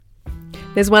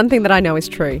There's one thing that I know is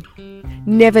true.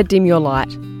 Never dim your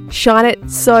light. Shine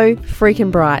it so freaking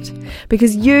bright.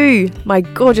 Because you, my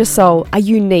gorgeous soul, are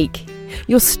unique.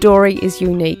 Your story is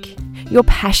unique. Your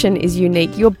passion is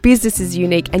unique. Your business is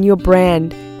unique. And your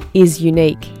brand is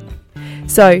unique.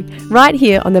 So, right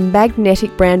here on the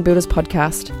Magnetic Brand Builders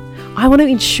podcast, I want to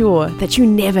ensure that you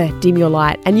never dim your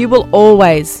light and you will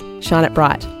always shine it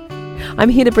bright. I'm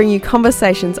here to bring you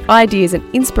conversations, ideas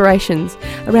and inspirations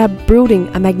around building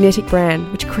a magnetic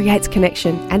brand which creates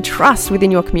connection and trust within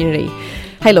your community.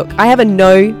 Hey look, I have a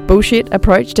no bullshit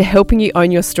approach to helping you own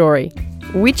your story,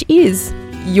 which is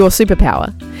your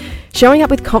superpower. Showing up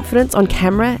with confidence on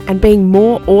camera and being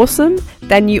more awesome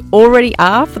than you already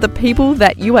are for the people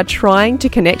that you are trying to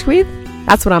connect with,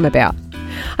 that's what I'm about.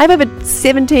 I have over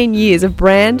 17 years of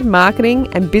brand, marketing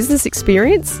and business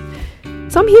experience,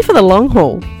 so I'm here for the long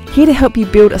haul. Here to help you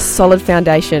build a solid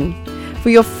foundation for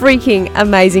your freaking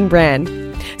amazing brand.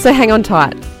 So hang on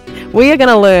tight. We are going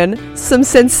to learn some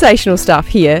sensational stuff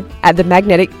here at the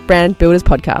Magnetic Brand Builders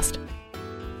podcast.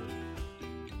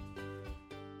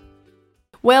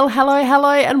 Well, hello,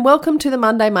 and welcome to the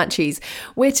Monday Munchies,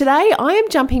 where today I am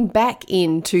jumping back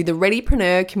into the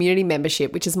Readypreneur Community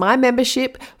Membership, which is my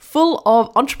membership full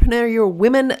of entrepreneurial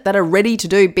women that are ready to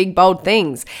do big, bold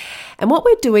things. And what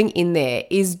we're doing in there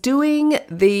is doing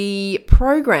the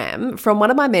program from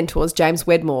one of my mentors, James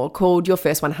Wedmore, called Your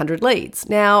First 100 Leads.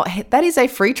 Now, that is a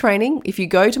free training. If you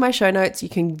go to my show notes, you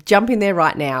can jump in there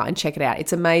right now and check it out.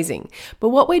 It's amazing. But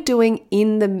what we're doing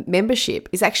in the membership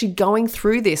is actually going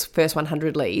through this First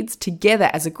 100 Leads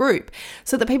together as a group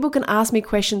so that people can ask me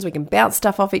questions, we can bounce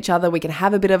stuff off each other, we can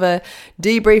have a bit of a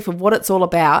debrief of what it's all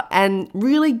about and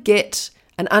really get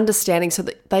an understanding so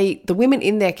that the women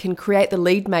in there can create the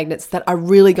lead magnets that are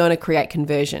really going to create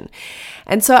conversion.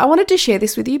 And so I wanted to share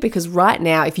this with you because right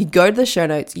now, if you go to the show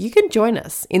notes, you can join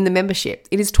us in the membership.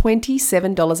 It is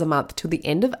 $27 a month till the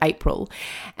end of April.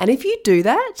 And if you do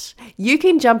that, you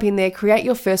can jump in there, create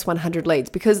your first 100 leads,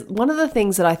 because one of the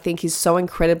things that I think is so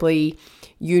incredibly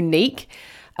unique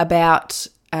about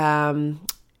being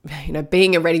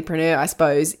a readypreneur, I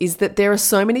suppose, is that there are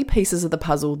so many pieces of the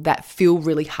puzzle that feel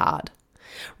really hard.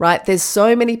 Right? There's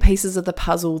so many pieces of the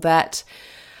puzzle that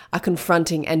are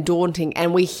confronting and daunting.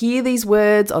 And we hear these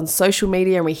words on social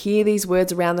media and we hear these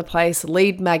words around the place: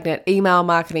 lead magnet, email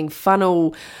marketing,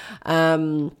 funnel,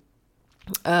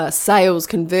 sales,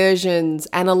 conversions,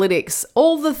 analytics,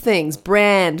 all the things,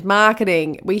 brand,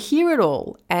 marketing. We hear it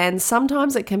all. And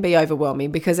sometimes it can be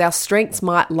overwhelming because our strengths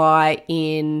might lie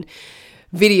in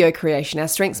video creation, our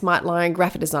strengths might lie in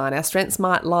graphic design, our strengths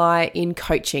might lie in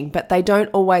coaching, but they don't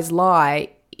always lie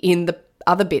in the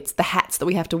other bits, the hats that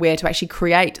we have to wear to actually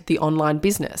create the online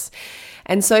business.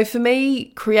 And so for me,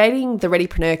 creating the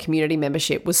Readypreneur Community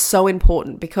Membership was so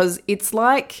important because it's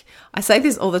like, I say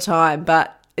this all the time,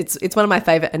 but it's one of my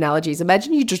favorite analogies.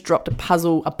 Imagine you just dropped a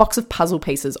box of puzzle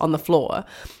pieces on the floor,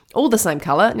 all the same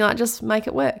color, and you're like, just make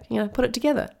it work, put it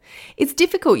together. It's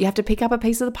difficult. You have to pick up a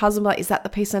piece of the puzzle, like, is that the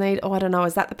piece I need? Oh, I don't know.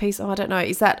 Is that the piece? Oh, I don't know.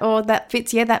 Is that, oh, that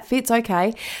fits? Yeah, that fits.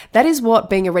 Okay. That is what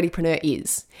being a readypreneur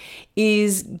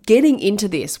is getting into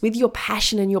this with your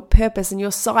passion and your purpose and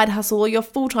your side hustle or your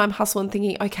full-time hustle and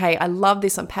thinking, okay, I love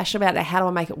this. I'm passionate about it. How do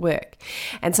I make it work?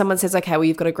 And someone says, okay, well,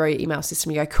 you've got to grow your email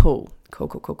system. You go, cool.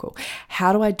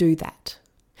 How do I do that?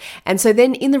 And so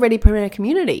then in the Readypreneur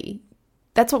community,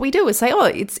 that's what we do is say, oh,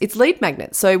 it's lead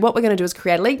magnet. So what we're going to do is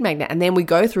create a lead magnet. And then we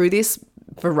go through this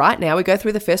for right now. We go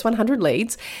through the first 100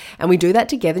 leads and we do that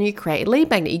together and you create a lead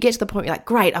magnet. You get to the point where you're like,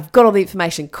 great, I've got all the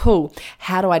information. Cool.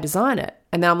 How do I design it?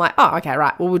 And then I'm like, oh, okay,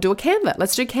 right. Well, we'll do a Canva.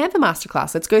 Let's do Canva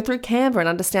masterclass. Let's go through Canva and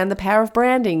understand the power of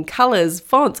branding, colors,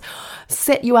 fonts,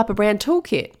 set you up a brand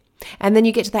toolkit. And then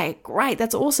you get to that, great,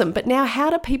 that's awesome. But now how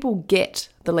do people get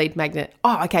the lead magnet?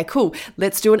 Oh, okay, cool.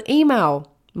 Let's do an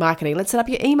email marketing. Let's set up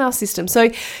your email system. So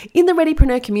in the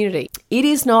Readypreneur community, it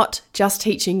is not just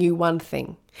teaching you one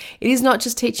thing. It is not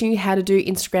just teaching you how to do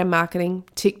Instagram marketing,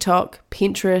 TikTok,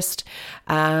 Pinterest,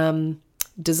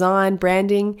 design,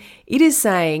 branding. It is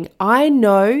saying, I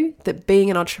know that being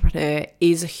an entrepreneur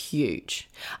is huge.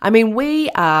 I mean,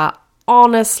 we are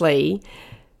honestly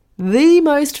the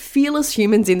most fearless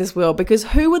humans in this world, because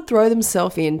who would throw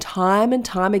themselves in time and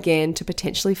time again to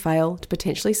potentially fail, to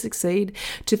potentially succeed,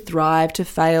 to thrive, to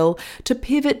fail, to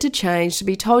pivot, to change, to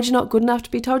be told you're not good enough,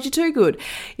 to be told you're too good?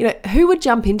 Who would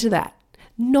jump into that?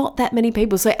 Not that many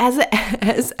people. So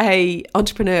as a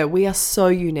entrepreneur, we are so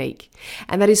unique.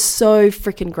 And that is so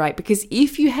freaking great, because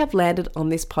if you have landed on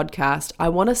this podcast, I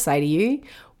want to say to you,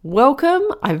 welcome.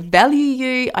 I value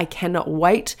you. I cannot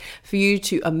wait for you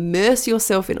to immerse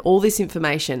yourself in all this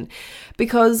information,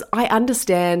 because I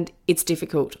understand it's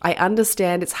difficult. I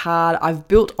understand it's hard. I've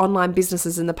built online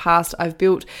businesses in the past. I've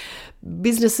built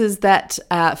businesses that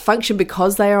function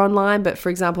because they are online. But for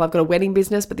example, I've got a wedding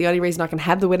business, but the only reason I can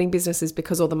have the wedding business is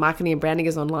because all the marketing and branding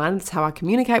is online. That's how I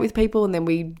communicate with people. And then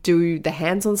we do the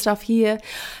hands-on stuff here.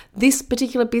 This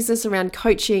particular business around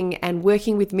coaching and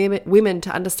working with women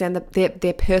to understand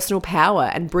their personal power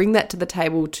and bring that to the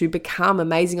table to become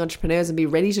amazing entrepreneurs and be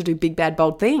ready to do big, bad,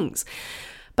 bold things.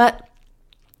 But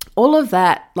all of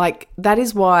that, like, that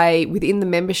is why within the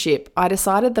membership, I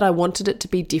decided that I wanted it to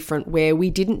be different, where we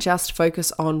didn't just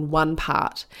focus on one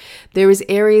part. There is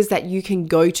areas that you can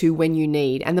go to when you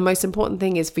need. And the most important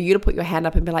thing is for you to put your hand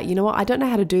up and be like, you know what, I don't know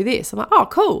how to do this. I'm like, oh,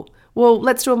 cool. Well,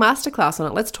 let's do a masterclass on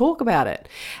it. Let's talk about it.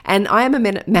 And I am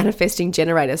a manifesting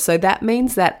generator. So that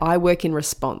means that I work in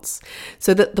response.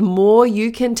 So that the more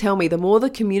you can tell me, the more the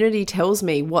community tells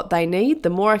me what they need, the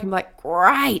more I can be like,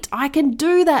 great, I can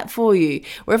do that for you.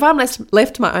 Where if I'm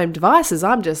left to my own devices,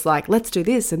 I'm just like, let's do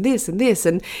this and this and this.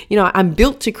 And, you know, I'm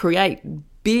built to create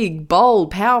big,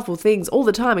 bold, powerful things all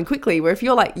the time and quickly. Where if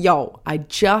you're like, yo, I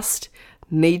just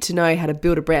need to know how to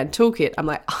build a brand toolkit, I'm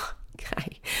like, oh,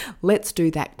 okay, let's do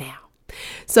that now.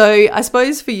 So I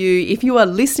suppose for you, if you are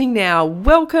listening now,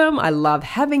 welcome. I love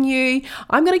having you.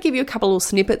 I'm going to give you a couple of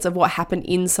snippets of what happened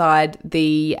inside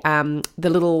the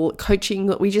little coaching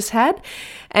that we just had.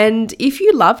 And if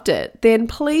you loved it, then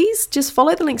please just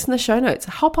follow the links in the show notes.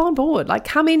 Hop on board. Like,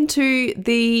 come into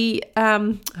the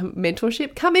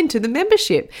mentorship, come into the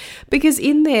membership, because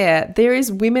in there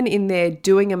is women in there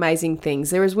doing amazing things.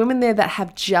 There is women there that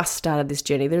have just started this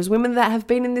journey. There's women that have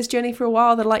been in this journey for a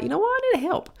while that are like, you know what, I need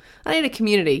help. I need a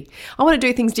community. I want to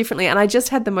do things differently. And I just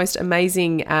had the most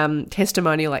amazing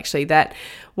testimonial, actually, that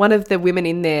one of the women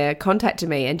in there contacted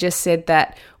me and just said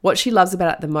that what she loves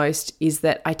about it the most is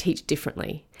that I teach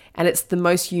differently. And it's the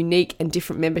most unique and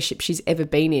different membership she's ever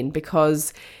been in,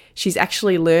 because she's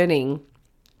actually learning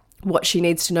what she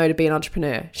needs to know to be an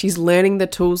entrepreneur. She's learning the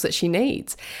tools that she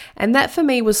needs. And that for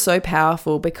me was so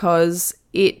powerful, because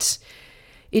it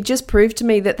just proved to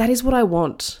me that that is what I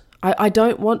want. I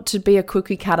don't want to be a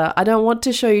cookie cutter. I don't want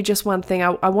to show you just one thing.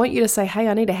 I want you to say, hey,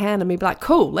 I need a hand, and be like,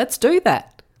 cool, let's do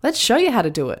that. Let's show you how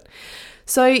to do it.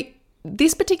 So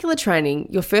this particular training,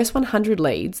 your first 100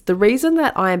 leads, the reason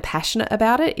that I am passionate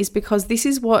about it is because this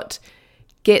is what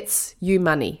gets you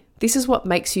money. This is what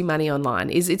makes you money online.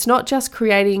 It's not just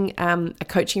creating a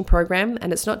coaching program,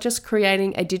 and it's not just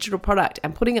creating a digital product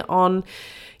and putting it on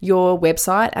your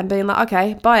website and being like,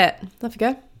 okay, buy it. Off you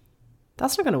go.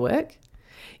 That's not going to work.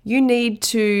 You need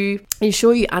to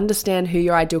ensure you understand who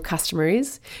your ideal customer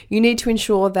is. You need to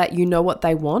ensure that you know what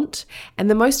they want.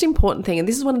 And the most important thing, and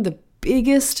this is one of the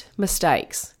biggest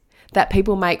mistakes that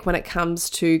people make when it comes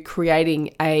to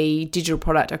creating a digital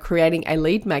product or creating a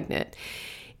lead magnet,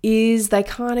 is they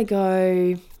kind of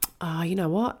go, oh, you know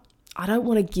what? I don't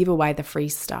want to give away the free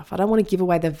stuff. I don't want to give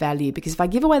away the value, because if I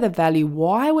give away the value,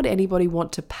 why would anybody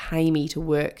want to pay me to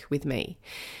work with me?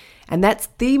 And that's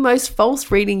the most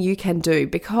false reading you can do,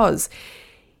 because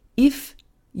if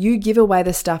you give away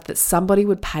the stuff that somebody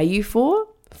would pay you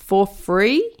for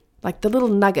free, like the little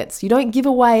nuggets, you don't give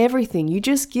away everything. You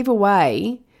just give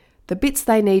away the bits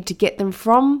they need to get them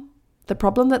from the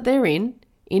problem that they're in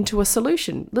into a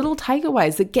solution. Little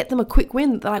takeaways that get them a quick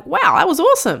win. They're like, wow, that was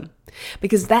awesome.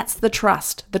 Because that's the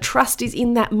trust. The trust is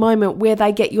in that moment where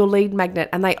they get your lead magnet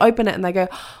and they open it and they go,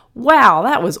 wow,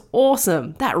 that was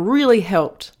awesome. That really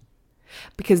helped.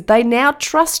 Because they now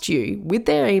trust you with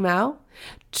their email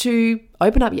to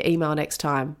open up your email next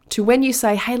time. To when you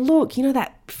say, hey, look, you know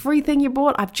that free thing you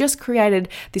bought? I've just created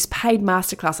this paid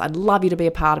masterclass. I'd love you to be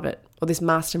a part of it, or this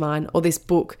mastermind, or this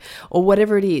book, or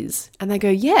whatever it is. And they go,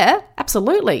 yeah,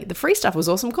 absolutely. The free stuff was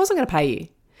awesome. Of course I'm going to pay you.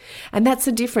 And that's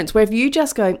the difference, where if you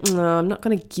just go, no, I'm not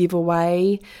going to give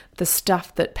away the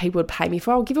stuff that people would pay me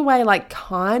for. I'll give away like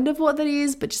kind of what that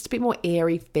is, but just a bit more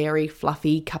airy, fairy,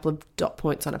 fluffy, couple of dot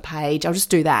points on a page. I'll just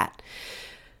do that.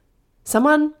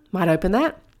 Someone might open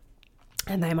that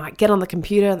and they might get on the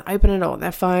computer and open it on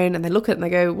their phone and they look at it and they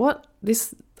go, what?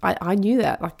 I knew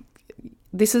that. Like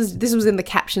this was in the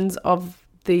captions of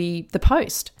the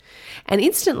post. And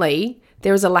instantly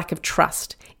there is a lack of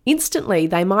trust. Instantly,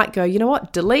 they might go, you know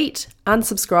what, delete,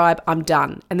 unsubscribe, I'm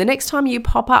done. And the next time you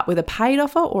pop up with a paid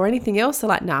offer or anything else, they're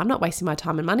like, no, I'm not wasting my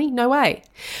time and money. No way.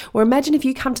 Or imagine if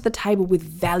you come to the table with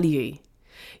value.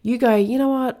 You go, you know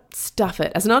what, stuff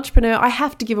it. As an entrepreneur, I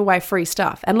have to give away free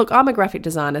stuff. And look, I'm a graphic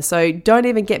designer, so don't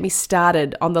even get me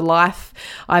started on the life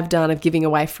I've done of giving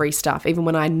away free stuff, even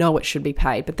when I know it should be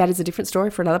paid. But that is a different story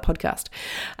for another podcast.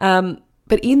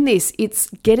 But in this,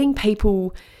 it's getting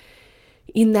people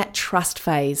in that trust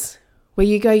phase where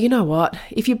you go, you know what,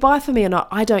 if you buy for me or not,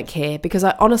 I don't care, because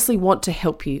I honestly want to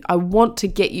help you. I want to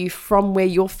get you from where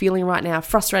you're feeling right now,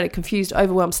 frustrated, confused,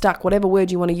 overwhelmed, stuck, whatever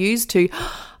word you want to use, to,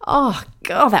 oh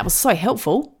God, that was so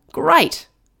helpful. Great.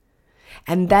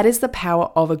 And that is the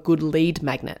power of a good lead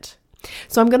magnet.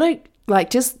 So I'm going to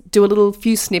just do a little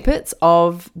few snippets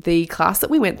of the class that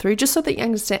we went through, just so that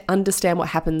you understand what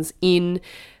happens in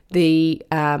the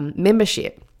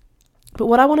membership. But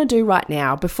what I want to do right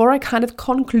now, before I kind of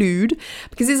conclude,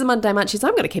 because this is Monday Munchies,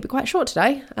 I'm going to keep it quite short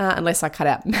today, unless I cut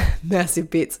out massive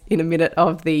bits in a minute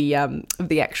of the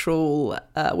actual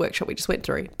workshop we just went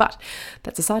through. But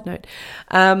that's a side note.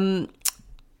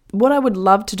 What I would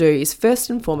love to do is, first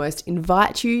and foremost,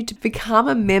 invite you to become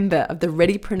a member of the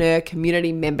Readypreneur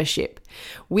Community Membership,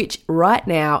 which right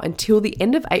now, until the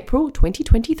end of April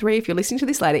 2023, if you're listening to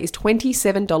this later, is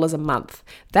 $27 a month.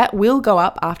 That will go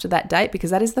up after that date,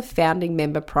 because that is the founding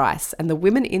member price. And the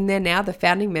women in there now, the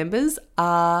founding members,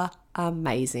 are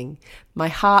amazing. My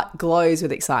heart glows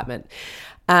with excitement.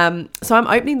 So I'm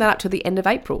opening that up to the end of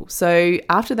April. So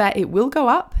after that, it will go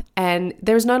up, and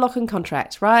there is no lock-in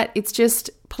contract, right? It's just,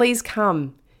 please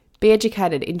come, be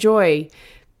educated, enjoy,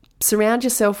 surround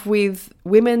yourself with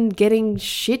women getting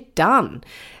shit done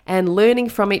and learning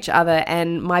from each other.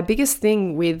 And my biggest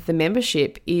thing with the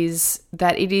membership is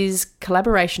that it is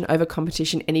collaboration over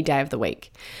competition any day of the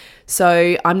week.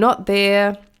 So I'm not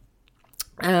there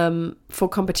for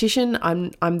competition.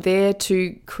 I'm there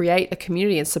to create a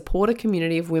community and support a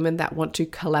community of women that want to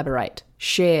collaborate,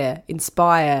 share,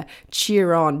 inspire,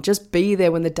 cheer on, just be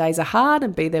there when the days are hard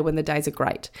and be there when the days are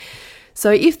great. So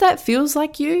if that feels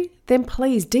like you, then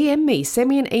please DM me, send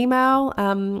me an email,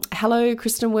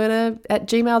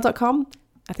 hello.kristenwerner@gmail.com.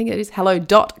 I think it is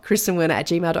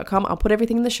hello.kristenwerner@gmail.com. I'll put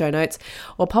everything in the show notes,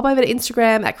 or pop over to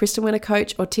Instagram at Kristen Werner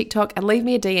Coach or TikTok and leave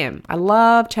me a DM. I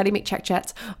love chatty McChat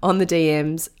chats on the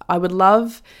DMs. I would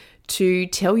love to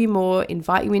tell you more,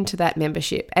 invite you into that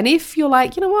membership. And if you're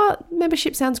like, you know what,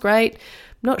 membership sounds great,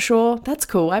 not sure, that's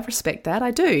cool. I respect that.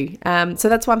 I do. So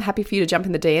that's why I'm happy for you to jump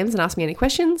in the DMs and ask me any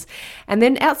questions. And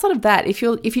then outside of that, if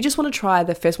you just want to try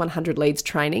the first 100 leads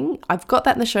training, I've got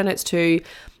that in the show notes too.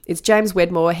 It's James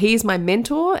Wedmore. He's my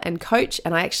mentor and coach,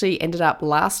 and I actually ended up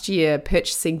last year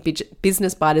purchasing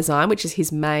Business by Design, which is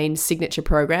his main signature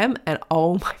program. And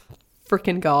oh my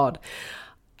freaking God,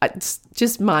 it's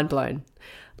just mind blown.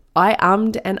 I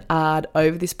ummed and ahed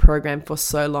over this program for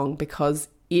so long because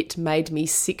it made me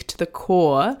sick to the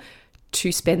core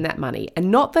to spend that money.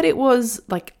 And not that it was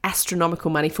like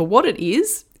astronomical money for what it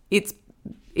is. It's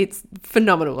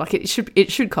phenomenal. Like it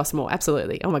should cost more.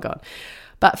 Absolutely. Oh my God.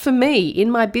 But for me, in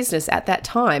my business at that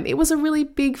time, it was a really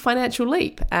big financial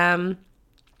leap. And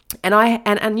you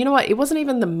know what? It wasn't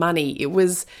even the money. It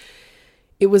was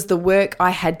the work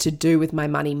I had to do with my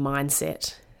money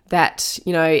mindset. That,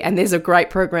 you know, and there's a great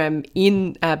program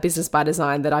in Business by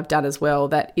Design that I've done as well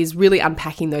that is really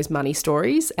unpacking those money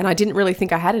stories. And I didn't really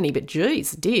think I had any, but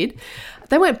geez, did.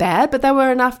 They weren't bad, but they were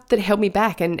enough that held me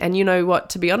back. And you know what,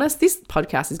 to be honest, this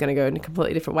podcast is going to go in a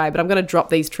completely different way, but I'm going to drop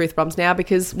these truth bombs now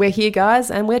because we're here,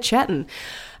 guys, and we're chatting.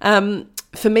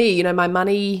 For me, you know, my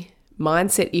money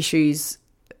mindset issues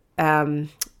were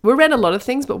around a lot of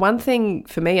things, but one thing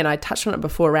for me, and I touched on it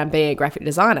before around being a graphic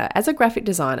designer. As a graphic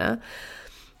designer,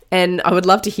 and I would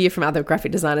love to hear from other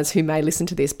graphic designers who may listen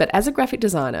to this, but as a graphic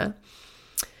designer,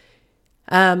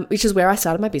 which is where I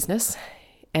started my business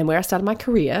and where I started my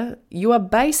career, you are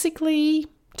basically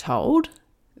told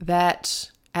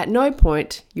that at no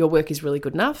point your work is really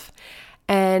good enough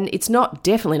and it's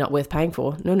definitely not worth paying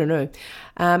for. No.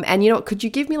 And you know, could you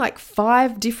give me like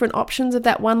 5 different options of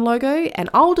that one logo and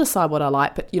I'll decide what I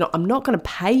like, but you know, I'm not going to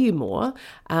pay you more.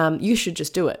 You should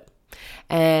just do it.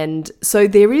 And so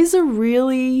there is a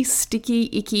really sticky,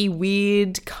 icky,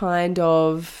 weird kind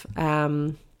of,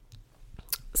 I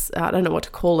don't know what to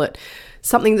call it,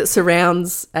 something that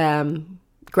surrounds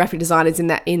graphic designers in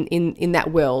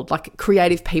that world, like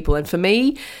creative people. And for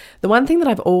me, the one thing that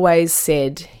I've always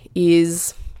said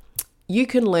is you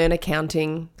can learn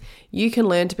accounting, you can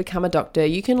learn to become a doctor,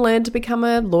 you can learn to become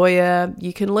a lawyer,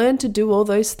 you can learn to do all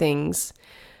those things,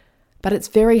 but it's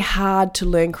very hard to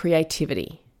learn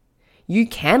creativity. You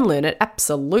can learn it,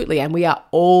 absolutely, and we are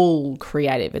all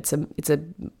creative. It's a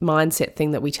mindset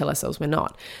thing that we tell ourselves we're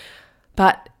not.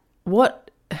 But what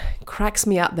cracks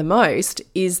me up the most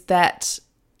is that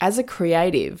as a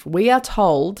creative, we are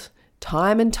told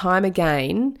time and time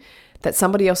again that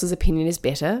somebody else's opinion is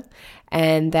better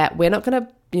and that we're not going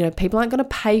to, you know, people aren't going to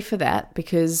pay for that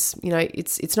because, you know,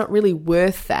 it's not really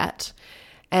worth that.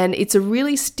 And it's a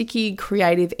really sticky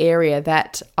creative area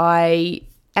that I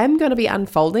am going to be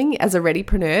unfolding as a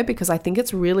readypreneur because I think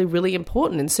it's really, really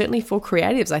important. And certainly for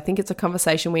creatives, I think it's a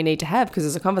conversation we need to have because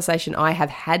it's a conversation I have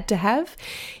had to have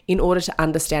in order to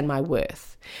understand my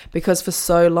worth. Because for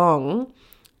so long,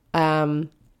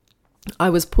 I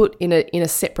was put in a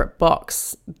separate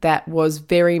box that was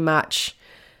very much,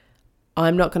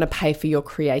 I'm not going to pay for your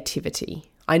creativity.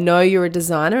 I know you're a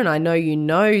designer and I know you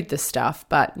know the stuff,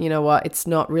 but you know what? It's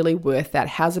not really worth that.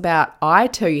 How's about I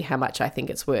tell you how much I think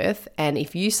it's worth, and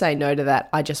if you say no to that,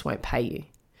 I just won't pay you.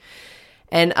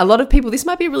 And a lot of people, this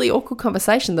might be a really awkward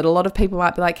conversation that a lot of people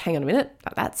might be like, hang on a minute,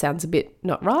 that sounds a bit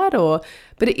not right,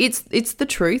 but it's the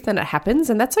truth and it happens,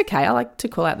 and that's okay. I like to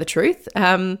call out the truth.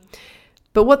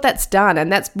 But what that's done, and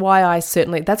that's why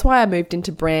I moved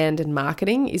into brand and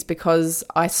marketing, is because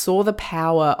I saw the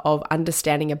power of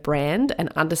understanding a brand and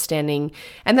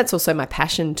that's also my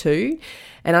passion too,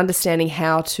 and understanding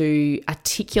how to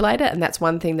articulate it. And that's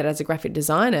one thing that as a graphic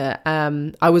designer,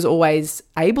 I was always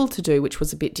able to do, which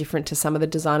was a bit different to some of the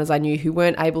designers I knew who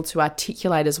weren't able to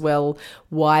articulate as well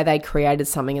why they created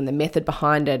something and the method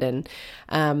behind it. And,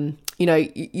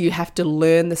 you have to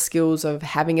learn the skills of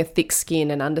having a thick skin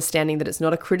and understanding that it's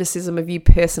not a criticism of you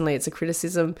personally, it's a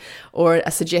criticism or a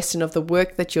suggestion of the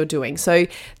work that you're doing. So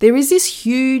there is this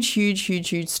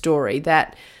huge story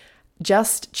that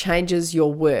just changes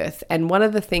your worth. And one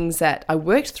of the things that I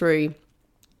worked through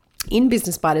in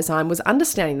Business by Design was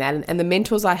understanding that. And the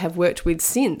mentors I have worked with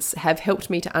since have helped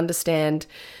me to understand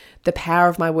the power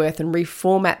of my worth and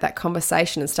reformat that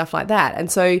conversation and stuff like that.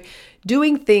 And so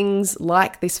doing things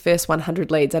like this first 100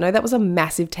 leads, I know that was a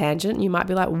massive tangent. You might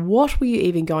be like, what were you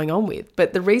even going on with?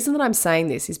 But the reason that I'm saying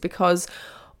this is because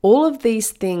all of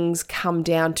these things come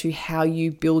down to how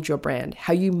you build your brand,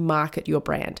 how you market your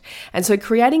brand. And so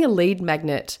creating a lead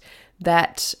magnet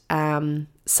that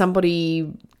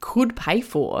somebody could pay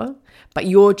for, but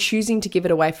you're choosing to give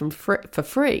it away for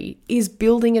free, is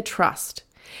building a trust.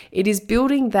 It is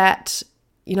building that,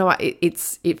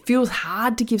 it feels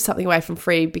hard to give something away from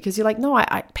free because you're like, no,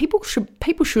 people should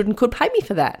and could pay me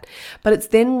for that. But it's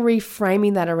then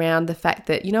reframing that around the fact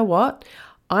that, you know what?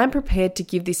 I'm prepared to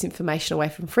give this information away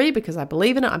from free because I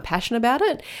believe in it, I'm passionate about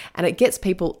it, and it gets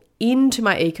people into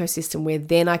my ecosystem where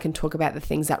then I can talk about the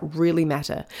things that really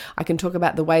matter. I can talk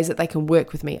about the ways that they can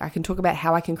work with me. I can talk about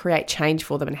how I can create change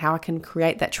for them and how I can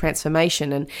create that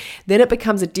transformation. And then it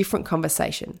becomes a different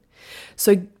conversation.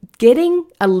 So getting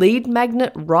a lead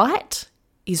magnet right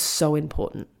is so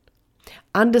important.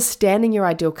 Understanding your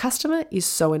ideal customer is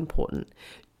so important.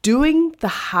 Doing the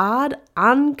hard,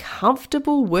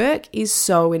 uncomfortable work is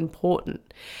so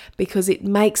important because it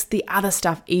makes the other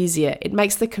stuff easier. It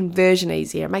makes the conversion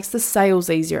easier. It makes the sales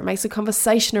easier. It makes the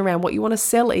conversation around what you want to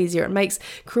sell easier. It makes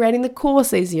creating the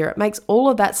course easier. It makes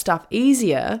all of that stuff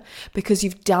easier because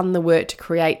you've done the work to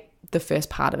create the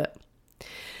first part of it.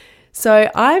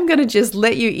 So I'm going to just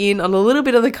let you in on a little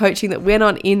bit of the coaching that went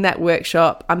on in that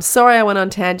workshop. I'm sorry I went on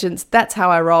tangents. That's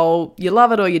how I roll. You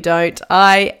love it or you don't.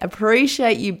 I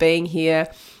appreciate you being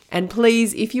here. And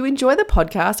please, if you enjoy the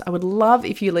podcast, I would love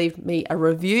if you leave me a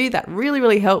review. That really,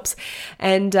 really helps.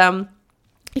 And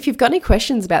if you've got any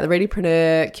questions about the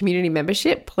Readypreneur community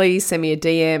membership, please send me a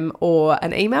DM or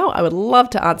an email. I would love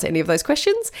to answer any of those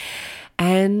questions.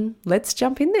 And let's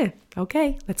jump in there.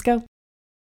 Okay, let's go.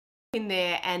 In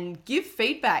there and give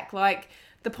feedback. Like,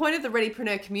 the point of the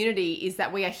Readypreneur community is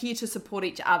that we are here to support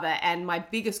each other, and my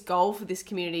biggest goal for this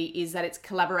community is that it's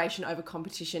collaboration over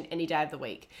competition any day of the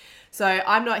week. So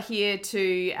I'm not here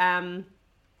to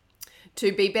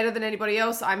be better than anybody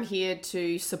else. I'm here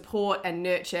to support and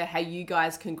nurture how you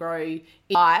guys can grow.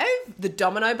 The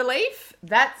domino belief,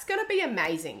 that's going to be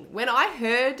amazing. When I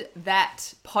heard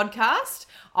that podcast,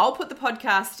 I'll put the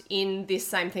podcast in this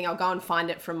same thing. I'll go and find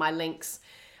it from my links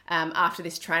after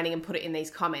this training and put it in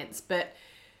these comments. But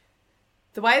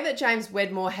the way that James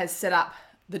Wedmore has set up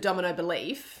the domino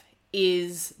belief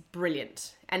is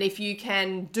brilliant. And if you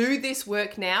can do this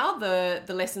work now, the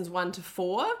lessons 1 to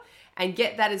 4, and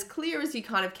get that as clear as you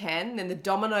kind of can, then the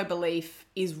domino belief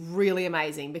is really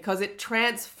amazing because it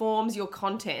transforms your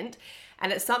content,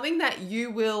 and it's something that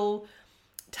you will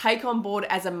take on board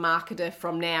as a marketer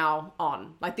from now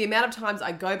on. Like, the amount of times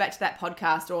I go back to that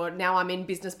podcast, or now I'm in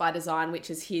Business by Design, which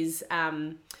is his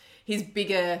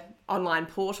bigger online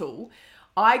portal,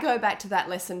 I go back to that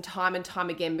lesson time and time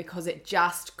again because it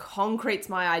just concretes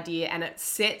my idea and it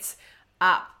sets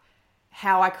up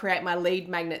how I create my lead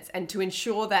magnets and to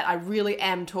ensure that I really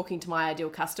am talking to my ideal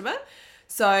customer.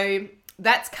 So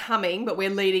that's coming, but we're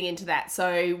leading into that.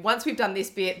 So once we've done this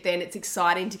bit, then it's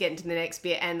exciting to get into the next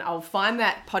bit, and I'll find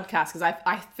that podcast because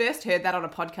I first heard that on a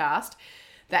podcast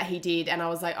that he did, and I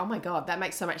was like, oh my God, that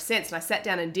makes so much sense. And I sat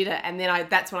down and did it, and then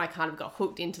that's when I kind of got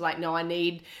hooked into like, no, I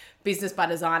need Business by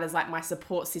Design as like my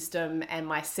support system and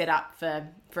my setup for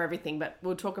everything. But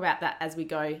we'll talk about that as we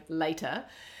go later.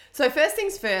 So first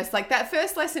things first, like that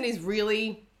first lesson is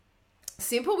really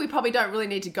simple. We probably don't really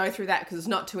need to go through that because it's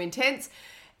not too intense.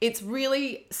 It's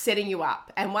really setting you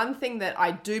up. And one thing that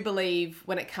I do believe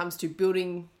when it comes to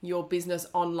building your business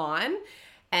online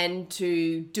and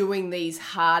to doing these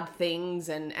hard things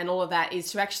and all of that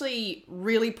is to actually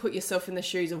really put yourself in the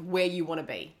shoes of where you want to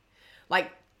be.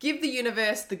 Like, give the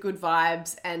universe the good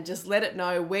vibes and just let it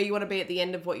know where you want to be at the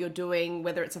end of what you're doing,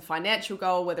 whether it's a financial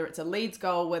goal, whether it's a leads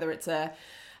goal, whether it's a,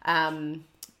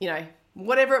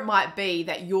 whatever it might be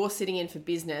that you're sitting in for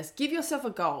business. Give yourself a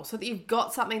goal so that you've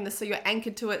got something so you're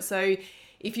anchored to it. So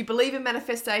if you believe in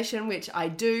manifestation, which I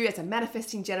do as a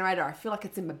manifesting generator, I feel like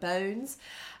it's in my bones.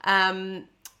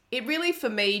 It really, for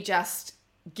me, just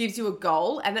gives you a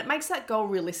goal and it makes that goal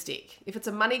realistic. If it's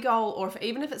a money goal or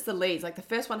even if it's the leads, like the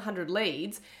first 100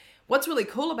 leads, what's really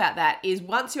cool about that is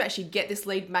once you actually get this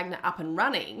lead magnet up and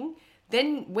running,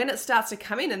 then when it starts to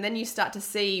come in and then you start to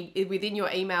see within your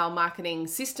email marketing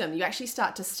system, you actually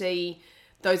start to see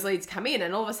those leads come in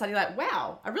and all of a sudden you're like,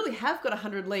 wow, I really have got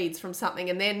 100 leads from something.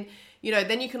 And then,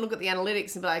 then you can look at the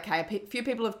analytics and be like, okay, a few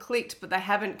people have clicked, but they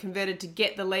haven't converted to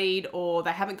get the lead or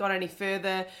they haven't gone any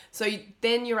further. So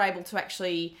then you're able to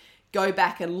actually go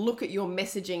back and look at your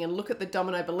messaging and look at the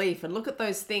domino belief and look at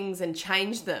those things and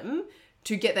change them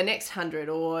to get the next 100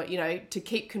 or, to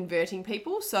keep converting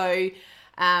people. So,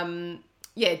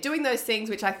 doing those things,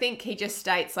 which I think he just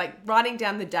states, like writing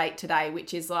down the date today,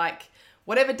 which is like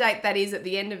whatever date that is at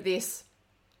the end of this,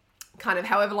 kind of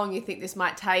however long you think this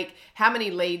might take, how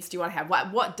many leads do you want to have?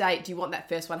 What date do you want that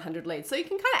first 100 leads? So you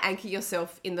can kind of anchor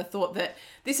yourself in the thought that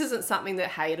this isn't something that,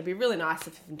 hey, it'll be really nice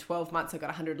if in 12 months I got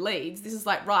 100 leads. This is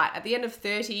like, right, at the end of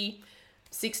 30,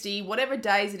 60, whatever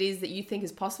days it is that you think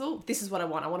is possible, this is what I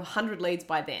want. I want 100 leads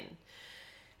by then.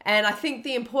 And I think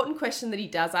the important question that he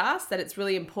does ask, that it's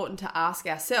really important to ask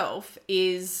ourselves,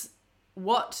 is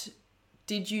what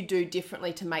did you do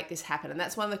differently to make this happen? And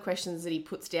that's one of the questions that he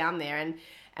puts down there.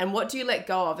 And what do you let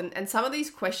go of? And some of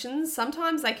these questions,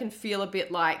 sometimes they can feel a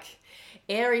bit like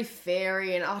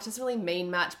airy-fairy and, it doesn't really mean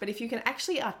much. But if you can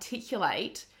actually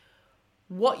articulate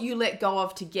what you let go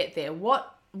of to get there,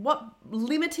 what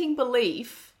limiting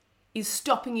belief is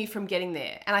stopping you from getting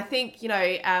there? And I think,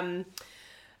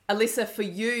 Alyssa, for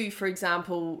you, for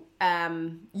example,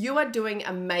 you are doing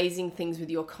amazing things with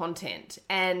your content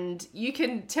and you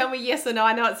can tell me yes or no.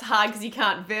 I know it's hard because you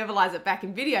can't verbalize it back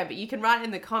in video, but you can write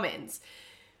in the comments.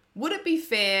 Would it be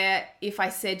fair if I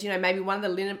said, maybe one of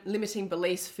the limiting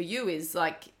beliefs for you is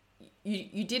like,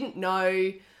 you didn't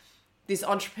know this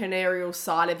entrepreneurial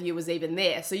side of you was even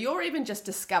there. So you're even just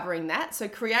discovering that. So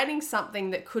creating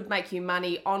something that could make you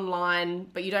money online,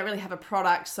 but you don't really have a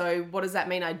product. So what does that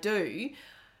mean I do?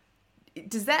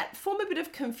 Does that form a bit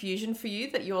of confusion for you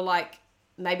that you're like,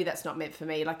 maybe that's not meant for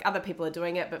me? Like other people are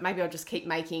doing it, but maybe I'll just keep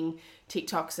making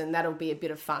TikToks and that'll be a bit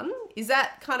of fun. Is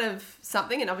that kind of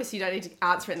something? And obviously you don't need to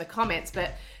answer it in the comments,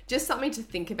 but just something to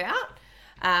think about.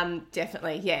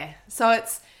 Definitely. Yeah. So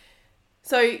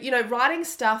writing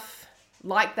stuff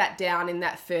like that down in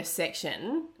that first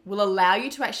section will allow you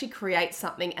to actually create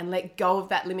something and let go of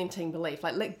that limiting belief.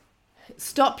 Like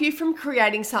stop you from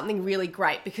creating something really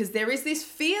great, because there is this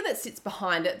fear that sits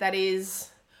behind it that is,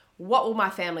 what will my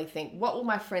family think? What will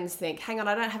my friends think? Hang on,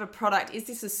 I don't have a product. Is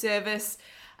this a service?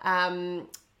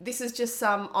 This is just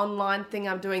some online thing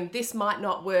I'm doing. This might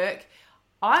not work.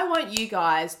 I want you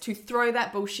guys to throw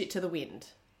that bullshit to the wind.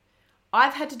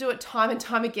 I've had to do it time and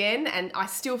time again, and I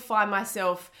still find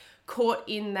myself caught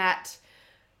in that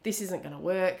this isn't going to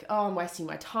work. Oh, I'm wasting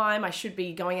my time. I should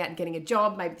be going out and getting a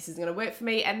job. Maybe this isn't going to work for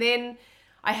me. And then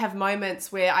I have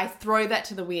moments where I throw that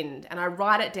to the wind and I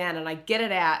write it down and I get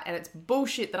it out, and it's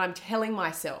bullshit that I'm telling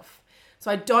myself. So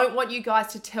I don't want you guys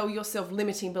to tell yourself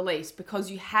limiting beliefs, because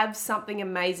you have something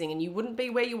amazing and you wouldn't be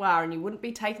where you are and you wouldn't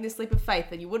be taking this leap of faith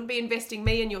and you wouldn't be investing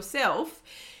me and yourself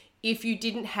if you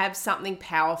didn't have something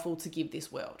powerful to give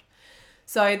this world.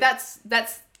 So that's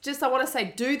just, I want to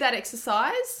say, do that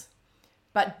exercise,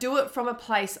 but do it from a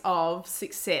place of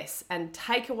success and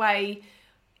take away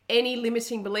any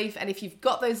limiting belief. And if you've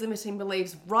got those limiting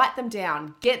beliefs, write them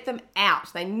down, get them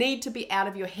out. They need to be out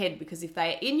of your head, because if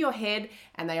they are in your head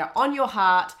and they are on your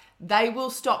heart, they will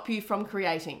stop you from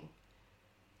creating.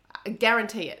 I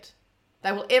guarantee it.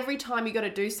 They will. Every time you got to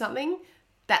do something,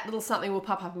 that little something will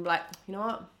pop up and be like, you know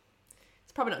what?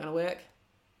 It's probably not going to work.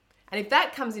 And if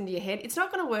that comes into your head, it's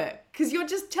not going to work, because you're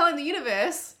just telling the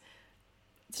universe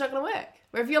it's not going to work.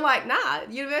 Where if you're like, nah,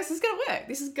 the universe is going to work.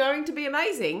 This is going to be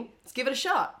amazing. Let's give it a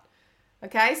shot.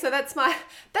 Okay, so that's my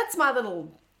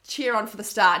little cheer on for the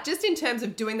start. Just in terms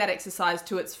of doing that exercise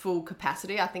to its full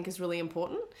capacity, I think is really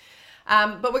important.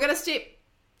 But we're going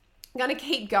to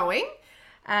keep going.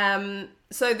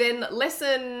 So then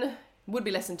lesson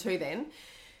 2 then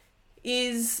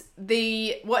is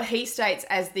what he states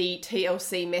as the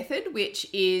TLC method, which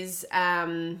is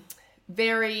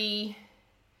very,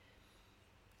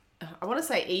 I want to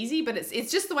say easy, but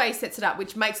it's just the way he sets it up,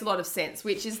 which makes a lot of sense,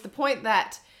 which is the point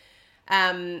that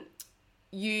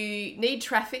you need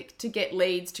traffic to get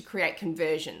leads to create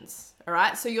conversions. All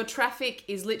right. So your traffic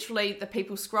is literally the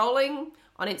people scrolling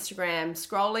on Instagram,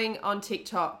 scrolling on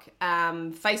TikTok,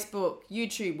 Facebook,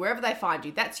 YouTube, wherever they find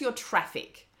you. That's your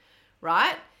traffic,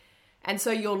 right? And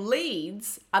so your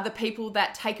leads are the people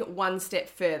that take it one step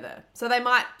further. So they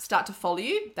might start to follow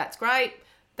you. That's great.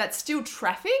 That's still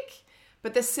traffic.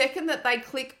 But the second that they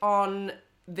click on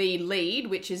the lead,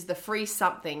 which is the free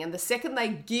something, and the second they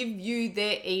give you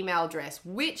their email address,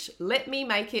 which, let me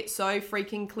make it so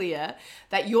freaking clear,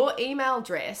 that your email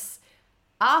address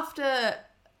after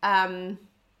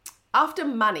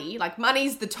money, like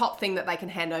money's the top thing that they can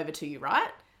hand over to you,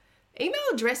 right? Email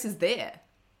address is there.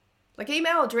 Like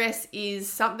email address is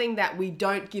something that we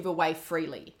don't give away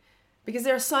freely because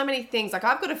there are so many things. Like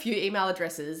I've got a few email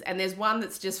addresses and there's one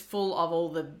that's just full of all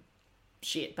the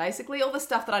shit, basically all the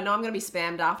stuff that I know I'm going to be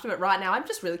spammed after. But right now I'm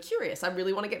just really curious. I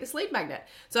really want to get this lead magnet.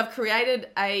 So I've created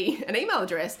an email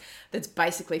address that's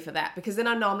basically for that because then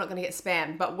I know I'm not going to get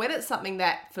spammed. But when it's something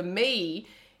that for me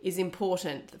is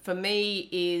important, for me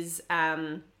is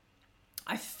I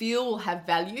feel will have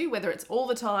value, whether it's all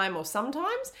the time or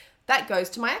sometimes, that goes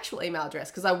to my actual email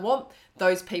address because I want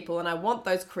those people and I want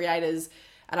those creators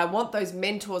and I want those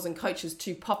mentors and coaches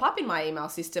to pop up in my email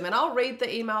system, and I'll read the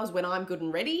emails when I'm good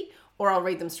and ready, or I'll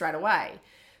read them straight away.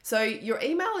 So your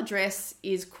email address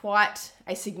is quite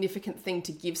a significant thing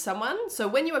to give someone. So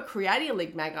when you are creating a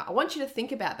lead magnet, I want you to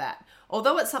think about that.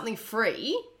 Although it's something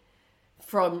free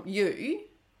from you,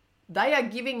 they are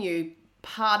giving you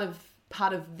part of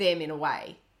them in a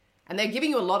way. And they're giving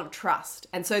you a lot of trust.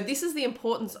 And so this is the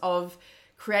importance of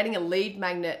creating a lead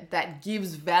magnet that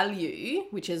gives value,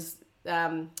 which is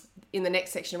in the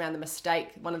next section around the mistake,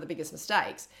 one of the biggest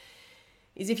mistakes,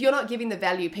 is if you're not giving the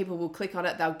value, people will click on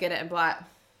it, they'll get it and be like,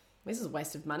 this is a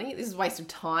waste of money, this is a waste of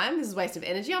time, this is a waste of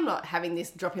energy, I'm not having this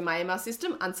drop in my email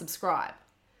system, unsubscribe.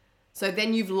 So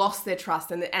then you've lost their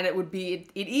trust and it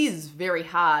is very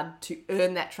hard to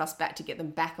earn that trust back to get them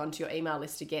back onto your email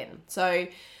list again. So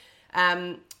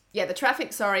the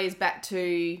traffic, is back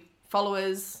to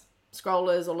followers,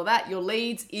 scrollers, all of that. Your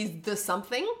leads is the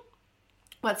something.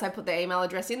 Once they put their email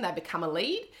address in, they become a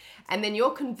lead. And then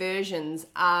your conversions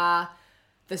are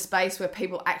the space where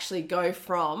people actually go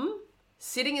from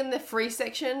sitting in the free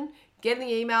section, getting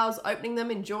the emails, opening them,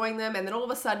 enjoying them, and then all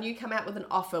of a sudden you come out with an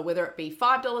offer, whether it be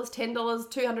 $5, $10,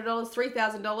 $200,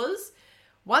 $3,000.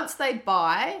 Once they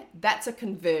buy, that's a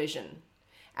conversion.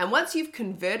 And once you've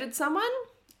converted someone,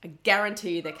 I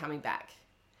guarantee you they're coming back.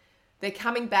 They're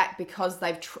coming back because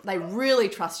they really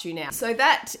trust you now. So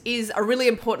that is a really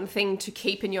important thing to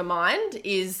keep in your mind,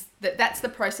 is that's the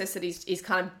process that he's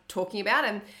kind of talking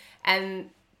about.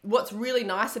 And what's really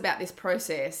nice about this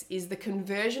process is the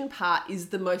conversion part is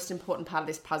the most important part of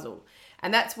this puzzle.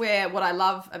 And that's where what I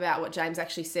love about what James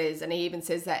actually says, and he even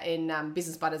says that in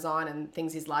Business by Design and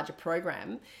things, his larger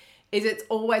program, is it's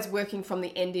always working from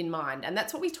the end in mind. And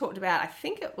that's what we talked about. I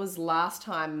think it was last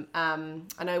time.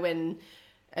 I know when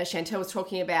Chantel was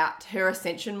talking about her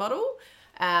ascension model,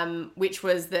 which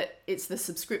was that it's the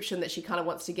subscription that she kind of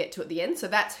wants to get to at the end. So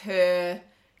that's her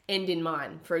end in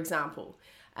mind, for example.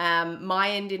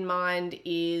 My end in mind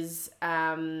is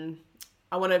I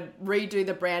want to redo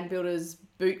the Brand Builders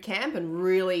Bootcamp and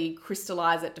really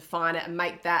crystallize it, define it, and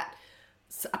make that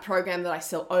a program that I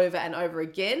sell over and over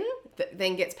again that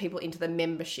then gets people into the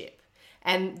membership.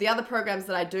 And the other programs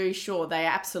that I do, sure, they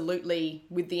are absolutely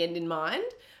with the end in mind.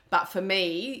 But for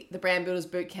me, the Brand Builders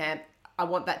Bootcamp, I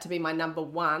want that to be my number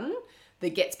one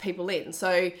that gets people in.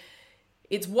 So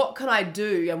it's what can I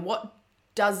do and what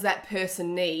does that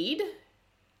person need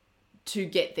to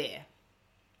get there?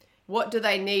 What do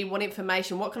they need? What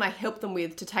information? What can I help them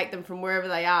with to take them from wherever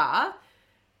they are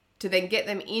to then get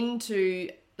them into,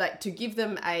 to give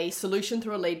them a solution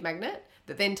through a lead magnet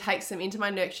that then takes them into my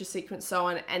nurture sequence, so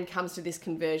on, and comes to this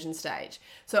conversion stage.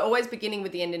 So always beginning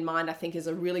with the end in mind, I think, is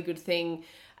a really good thing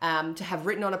to have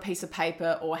written on a piece of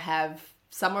paper or have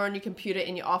somewhere on your computer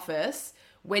in your office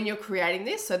when you're creating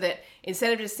this, so that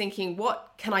instead of just thinking,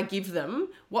 what can I give them?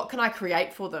 What can I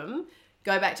create for them?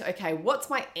 Go back to, okay, what's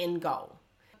my end goal?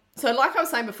 So like I was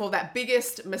saying before, that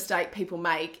biggest mistake people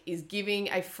make is giving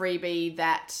a freebie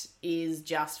that is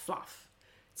just fluff.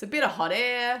 It's a bit of hot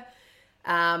air.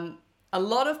 A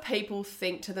lot of people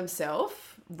think to themselves,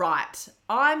 right,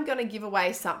 I'm going to give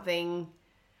away something.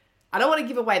 I don't want to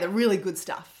give away the really good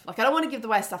stuff. Like I don't want to give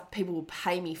away stuff people will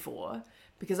pay me for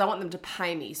because I want them to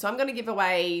pay me. So I'm going to give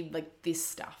away like this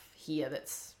stuff here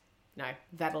that's,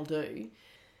 that'll do.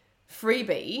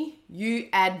 Freebie, you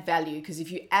add value, because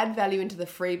if you add value into the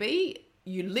freebie,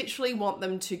 you literally want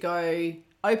them to go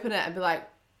open it and be like,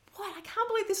 what? I can't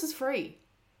believe this is free.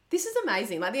 This is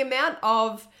amazing. Like the amount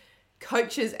of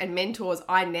coaches and mentors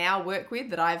I now work with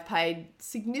that I've paid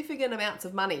significant amounts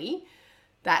of money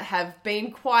that have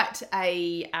been quite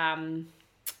a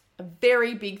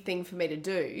very big thing for me to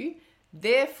do.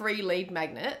 Their free lead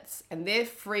magnets and their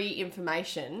free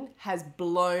information has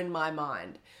blown my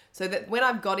mind. So that when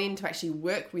I've got in to actually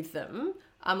work with them,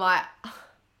 I'm like, oh,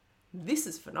 this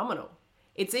is phenomenal.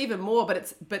 It's even more,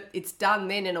 but it's done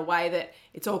then in a way that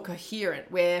it's all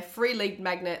coherent, where free lead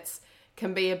magnets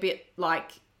can be a bit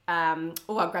like, I'll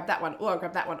grab that one, I'll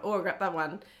grab that one, I'll grab that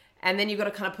one. And then you've got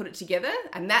to kind of put it together.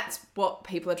 And that's what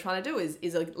people are trying to do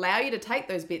is allow you to take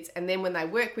those bits. And then when they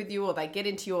work with you or they get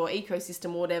into your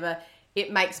ecosystem or whatever,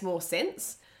 it makes more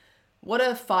sense. What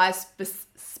are 5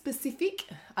 specific,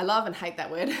 I love and hate that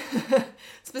word,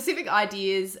 specific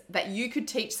ideas that you could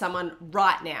teach someone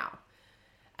right now?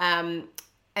 And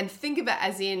think of it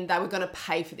as in they were going to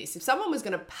pay for this. If someone was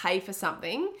going to pay for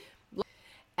something,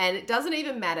 and it doesn't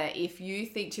even matter if you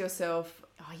think to yourself,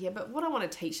 oh yeah, but what I want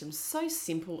to teach them is so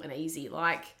simple and easy.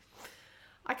 Like,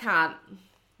 I'm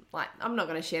not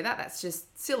going to share that. That's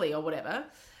just silly or whatever.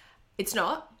 It's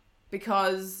not,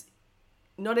 because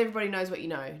not everybody knows what you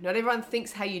know. Not everyone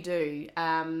thinks how you do.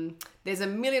 There's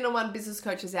 1,000,001 business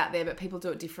coaches out there, but people do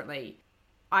it differently.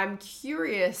 I'm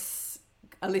curious,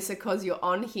 Alyssa, because you're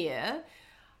on here,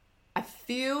 I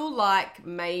feel like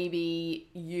maybe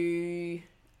you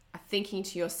are thinking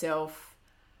to yourself,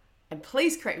 and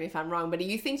please correct me if I'm wrong, but are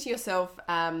you thinking to yourself,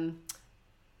 I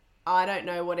don't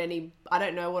know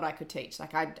what I could teach.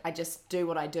 Like I just do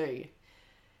what I do.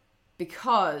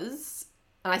 Because,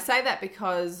 and I say that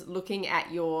because looking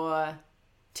at your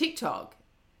TikTok,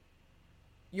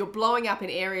 you're blowing up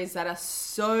in areas that are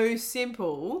so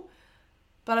simple,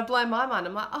 but have blown my mind.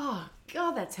 I'm like, oh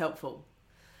God, that's helpful.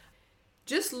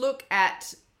 Just look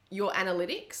at your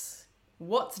analytics,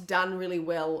 what's done really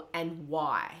well and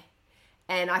why.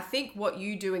 And I think what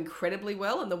you do incredibly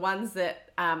well, and the ones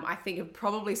that I think have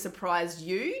probably surprised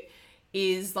you,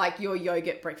 is like your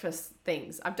yogurt breakfast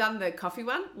things. I've done the coffee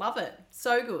one, love it,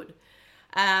 so good.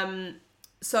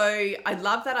 So I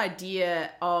love that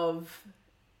idea of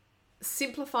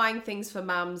simplifying things for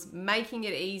mums, making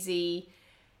it easy,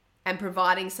 and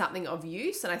providing something of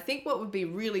use. And I think what would be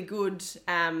really good,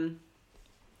 and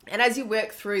as you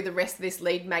work through the rest of this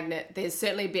lead magnet, there's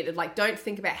certainly a bit of like, don't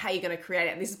think about how you're going to create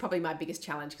it. And this is probably my biggest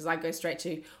challenge, because I go straight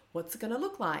to what's it going to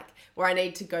look like, where I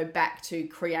need to go back to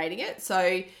creating it.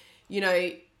 So,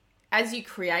 as you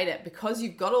create it, because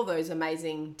you've got all those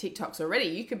amazing TikToks already,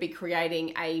 you could be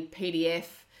creating a PDF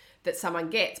that someone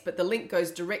gets, but the link goes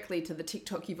directly to the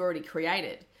TikTok you've already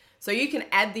created. So you can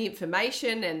add the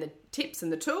information and the tips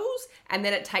and the tools, and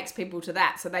then it takes people to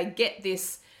that. So they get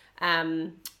this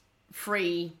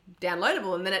free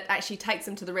downloadable, and then it actually takes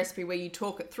them to the recipe where you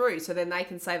talk it through. So then they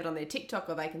can save it on their TikTok,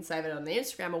 or they can save it on their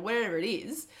Instagram, or wherever it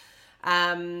is.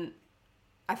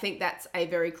 I think that's a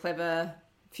very clever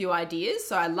few ideas.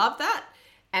 So I love that.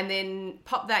 And then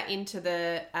pop that into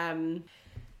the...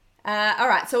 all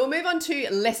right, so we'll move on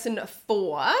to lesson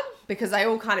 4, because they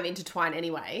all kind of intertwine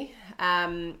anyway.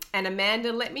 And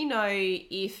Amanda, let me know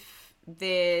if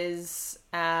there's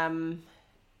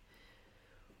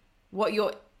what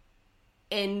your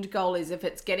end goal is, if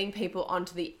it's getting people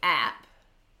onto the app.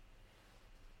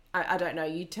 I don't know,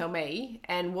 you tell me.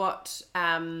 And what,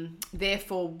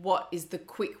 therefore, what is the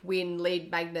quick win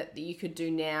lead magnet that you could do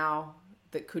now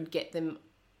that could get them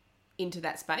into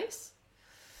that space?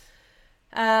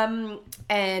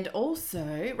 And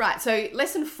also, right, so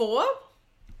lesson 4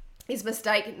 is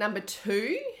mistake number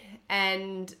 2.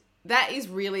 And that is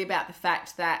really about the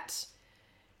fact that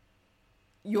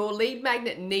your lead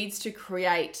magnet needs to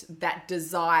create that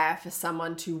desire for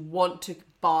someone to want to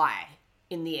buy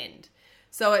in the end.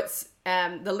 So it's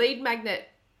the lead magnet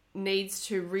needs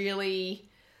to really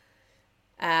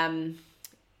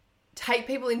take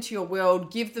people into your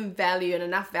world, give them value, and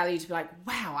enough value to be like,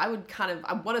 wow, I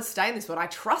want to stay in this world. I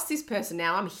trust this person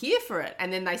now. I'm here for it.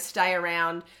 And then they stay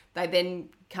around. They then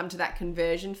come to that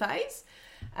conversion phase.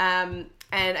 And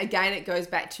again, it goes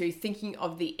back to thinking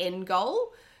of the end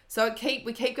goal. So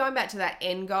we keep going back to that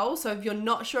end goal. So if you're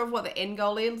not sure of what the end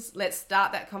goal is, let's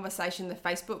start that conversation in the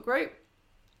Facebook group.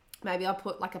 Maybe I'll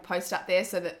put like a post up there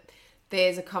so that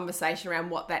there's a conversation around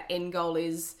what that end goal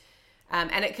is.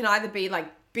 And it can either be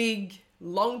like big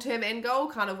long-term end goal,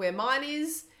 kind of where mine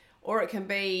is, or it can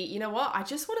be, you know what, I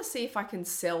just want to see if I can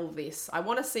sell this. I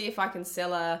want to see if I can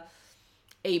sell a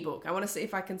ebook. I want to see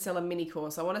if I can sell a mini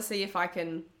course. I want to see if I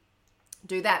can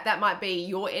do that. That might be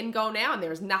your end goal now, and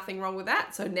there is nothing wrong with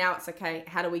that. So now it's okay,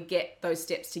 how do we get those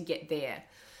steps to get there?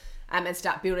 And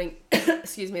start building,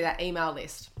 that email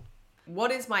list.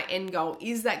 What is my end goal?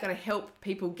 Is that going to help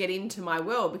people get into my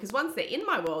world? Because once they're in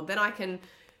my world, then I can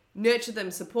nurture them,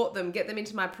 support them, get them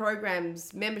into my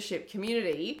programs, membership,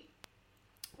 community,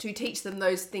 to teach them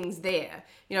those things there.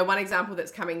 You know, one example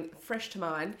that's coming fresh to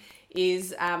mind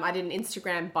is I did an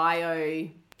Instagram bio,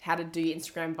 how to do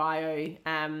Instagram bio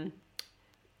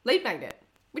lead magnet,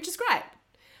 which is great.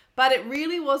 But it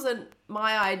really wasn't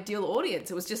my ideal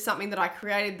audience. It was just something that I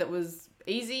created that was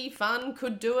easy, fun,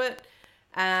 could do it.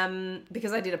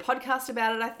 Because I did a podcast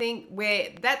about it, I think, where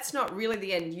that's not really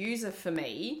the end user for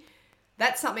me.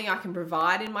 That's something I can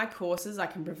provide in my courses. I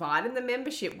can provide in the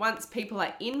membership once people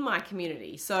are in my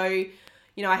community. So,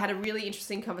 you know, I had a really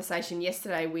interesting conversation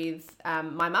yesterday with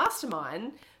my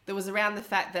mastermind that was around the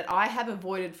fact that I have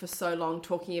avoided for so long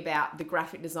talking about the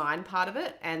graphic design part of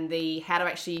it and the how to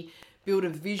actually build a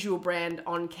visual brand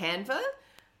on Canva.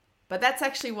 But that's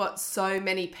actually what so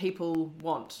many people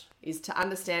want, is to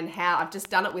understand how. I've just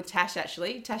done it with Tash,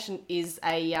 actually. Tash is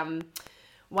a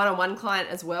one-on-one client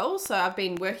as well. So I've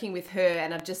been working with her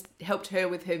and I've just helped her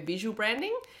with her visual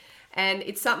branding. And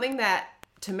it's something that,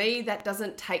 to me, that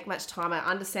doesn't take much time. I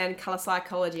understand color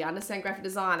psychology. I understand graphic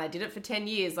design. I did it for 10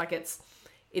 years. Like it's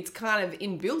kind of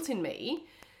inbuilt in me.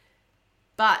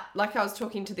 But like I was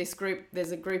talking to this group,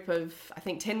 there's a group of, I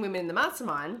think, 10 women in the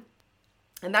mastermind.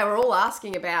 And they were all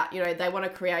asking about, you know, they want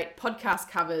to create podcast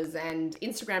covers and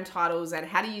Instagram titles and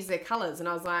how to use their colors. And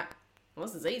I was like, well,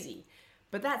 this is easy.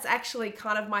 But that's actually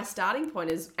kind of my starting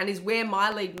point is where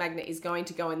my lead magnet is going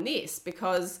to go in this,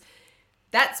 because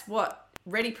that's what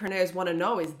readypreneurs want to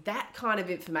know, is that kind of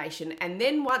information. And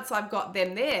then once I've got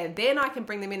them there, then I can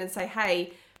bring them in and say,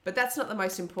 hey, but that's not the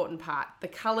most important part. The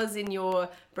colors in your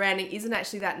branding isn't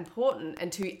actually that important,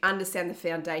 and to understand the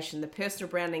foundation, the personal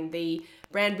branding, the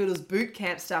Brand Builders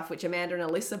Bootcamp stuff, which Amanda and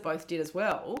Alyssa both did as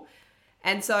well.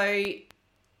 And so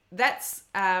that's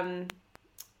an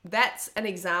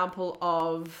example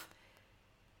of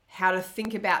how to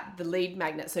think about the lead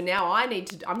magnet. So now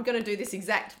I'm going to do this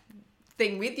exact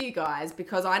thing with you guys,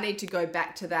 because I need to go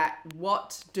back to that.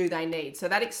 What do they need? So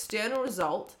that external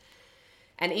result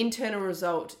and internal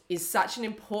result is such an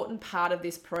important part of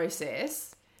this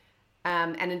process.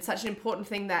 And it's such an important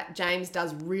thing that James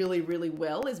does really, really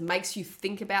well, is makes you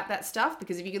think about that stuff.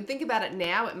 Because if you can think about it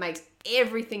now, it makes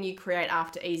everything you create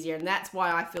after easier. And that's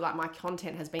why I feel like my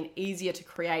content has been easier to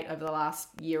create over the last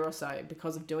year or so,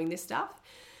 because of doing this stuff.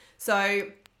 So,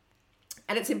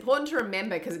 and it's important to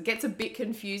remember, because it gets a bit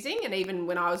confusing. And even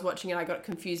when I was watching it, I got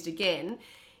confused again,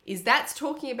 is that's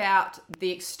talking about the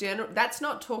external, that's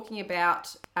not talking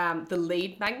about the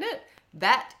lead magnet.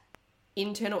 That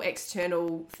internal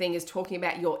external thing is talking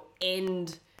about your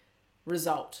end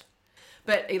result.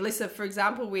 But Alyssa, for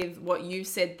example, with what you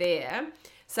said there,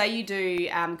 say you do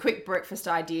quick breakfast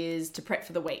ideas to prep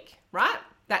for the week, right?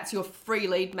 That's your free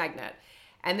lead magnet.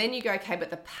 And then you go, okay, but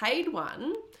the paid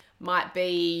one might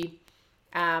be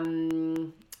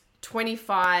 25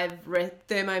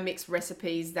 Thermomix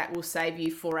recipes that will save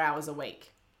you 4 hours a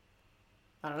week.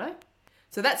 I don't know.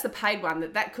 So that's the paid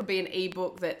one. That could be an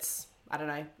ebook that's, I don't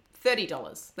know,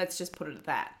 $30. Let's just put it at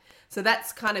that. So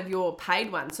that's kind of your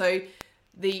paid one. So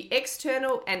the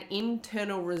external and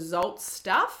internal results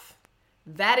stuff,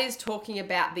 that is talking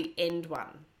about the end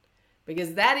one,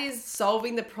 because that is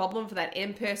solving the problem for that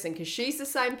end person, because she's the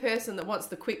same person that wants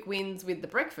the quick wins with the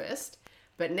breakfast,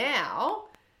 but now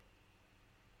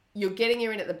you're getting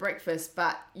her in at the breakfast,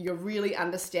 but you're really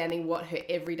understanding what her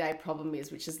everyday problem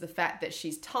is, which is the fact that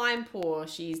she's time poor,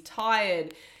 she's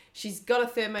tired, she's got a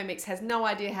Thermomix, has no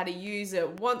idea how to use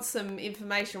it, wants some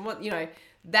information,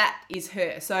 that is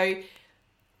her. So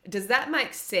does that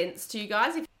make sense to you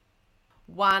guys?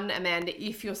 One, Amanda,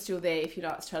 if you're still there, if you're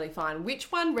not, it's totally fine.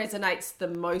 Which one resonates the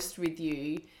most with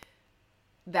you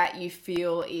that you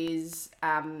feel is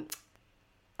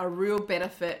a real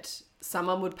benefit?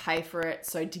 Someone would pay for it.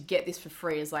 So to get this for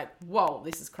free is like, whoa,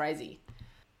 this is crazy.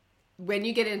 When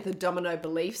you get into the domino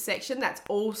belief section, that's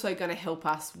also going to help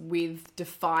us with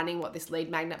defining what this lead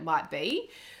magnet might be.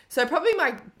 So probably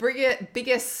my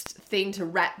biggest thing to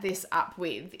wrap this up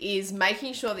with is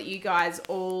making sure that you guys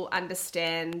all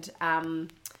understand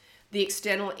the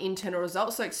external and internal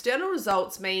results. So external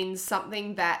results means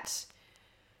something that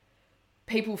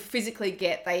people physically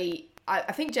get. I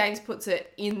think James puts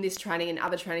it in this training and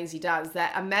other trainings he does,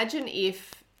 that imagine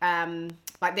if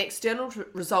like the external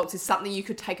results is something you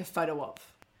could take a photo of.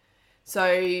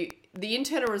 So the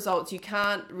internal results, you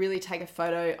can't really take a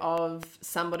photo of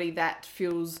somebody that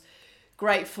feels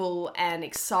grateful and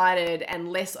excited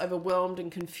and less overwhelmed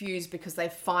and confused because they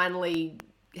finally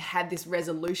had this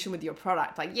resolution with your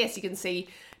product. Like, yes, you can take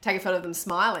a photo of them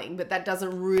smiling, but that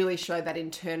doesn't really show that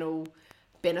internal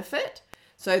benefit.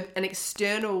 So an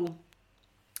external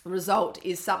result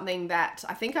is something that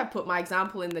I think I've put my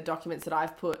example in the documents that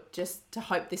I've put just to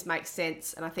hope this makes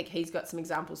sense. And I think he's got some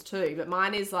examples too, but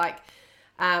mine is like,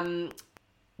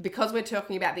 because we're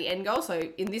talking about the end goal. So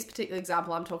in this particular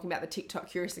example, I'm talking about the TikTok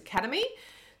Curious Academy.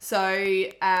 So,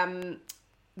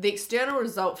 the external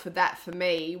result for that for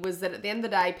me was that at the end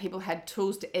of the day, people had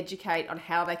tools to educate on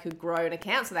how they could grow an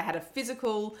account. So they had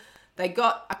they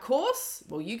got a course.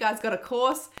 Well, you guys got a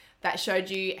course that showed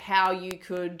you how you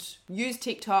could use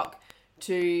TikTok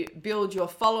to build your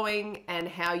following and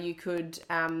how you could,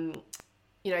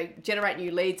 generate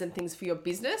new leads and things for your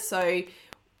business. So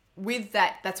with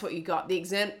that, that's what you got. The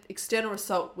external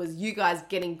result was you guys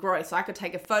getting growth. So I could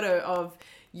take a photo of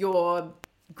your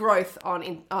growth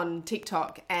on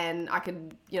TikTok and I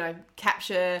could,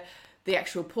 capture the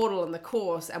actual portal and the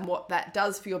course and what that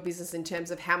does for your business in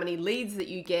terms of how many leads that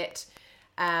you get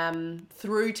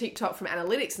through TikTok from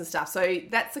analytics and stuff. So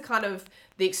that's the kind of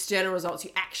the external results.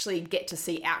 You actually get to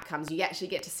see outcomes. You actually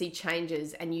get to see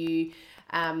changes and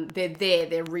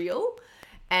they're real.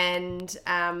 And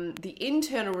the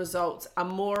internal results are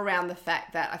more around the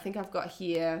fact that I think I've got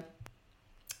here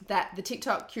that the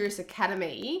TikTok Curious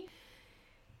Academy,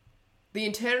 the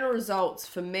internal results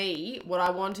for me, what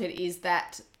I wanted is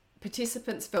that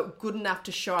participants felt good enough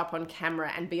to show up on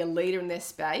camera and be a leader in their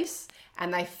space,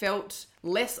 and they felt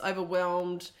less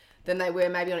overwhelmed than they were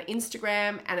maybe on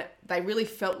Instagram, and they really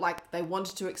felt like they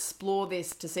wanted to explore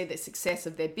this to see the success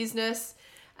of their business.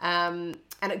 And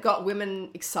it got women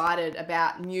excited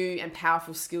about new and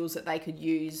powerful skills that they could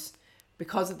use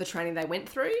because of the training they went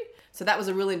through. So that was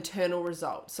a real internal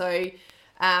result. So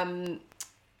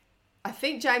I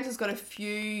think James has got a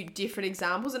few different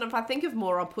examples, and if I think of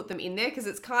more, I'll put them in there because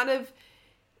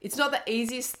it's not the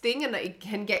easiest thing and it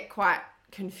can get quite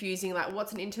confusing, like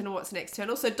what's an internal, what's an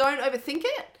external. So don't overthink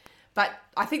it. But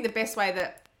I think the best way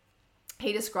that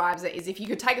he describes it is if you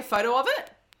could take a photo of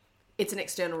it, it's an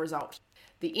external result.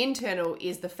 The internal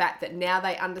is the fact that now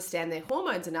they understand their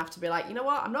hormones enough to be like, you know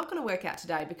what, I'm not going to work out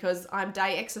today because I'm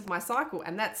day X of my cycle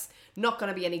and that's not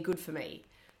going to be any good for me.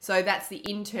 So that's the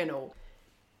internal.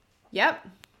 Yep.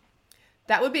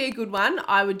 That would be a good one.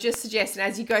 I would just suggest, and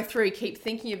as you go through, keep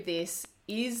thinking of this,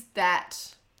 is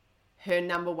that her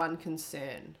number one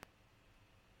concern?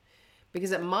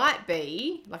 Because it might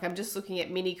be, like I'm just looking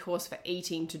at mini course for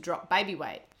eating to drop baby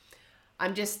weight.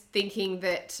 I'm just thinking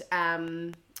that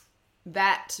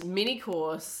that mini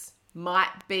course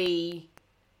might be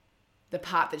the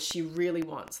part that she really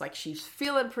wants. Like she's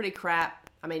feeling pretty crap.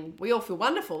 I mean, we all feel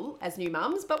wonderful as new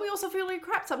mums, but we also feel really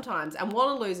crap sometimes and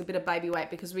want to lose a bit of baby weight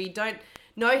because we don't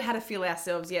know how to feel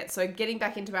ourselves yet. So getting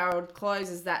back into our old clothes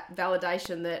is that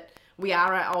validation that we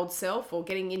are our old self, or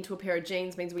getting into a pair of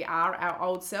jeans means we are our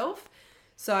old self.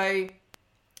 So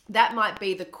that might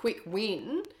be the quick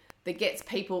win that gets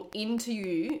people into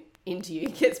your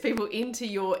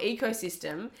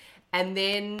ecosystem, and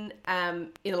then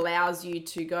it allows you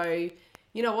to go,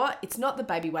 you know what, it's not the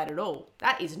baby weight at all.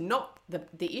 That is not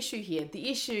the issue here. The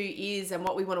issue is, and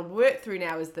what we want to work through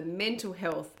now is the mental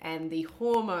health and the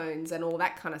hormones and all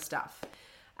that kind of stuff.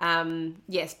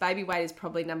 Yes, baby weight is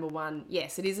probably number one.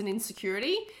 Yes, it is an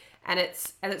insecurity, and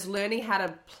it's learning how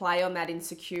to play on that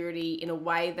insecurity in a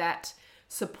way that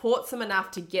supports them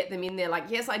enough to get them in there. Like,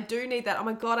 yes, I do need that. Oh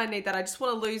my God, I need that. I just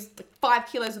want to lose 5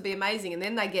 kilos would be amazing. And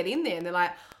then they get in there and they're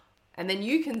like, and then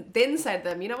you can then say to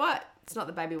them, you know what? It's not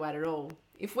the baby weight at all.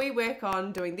 If we work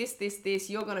on doing this,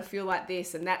 you're going to feel like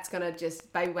this. And that's going to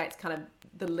just, baby weight's kind of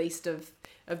the least of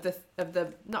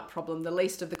the, not problem, the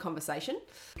least of the conversation.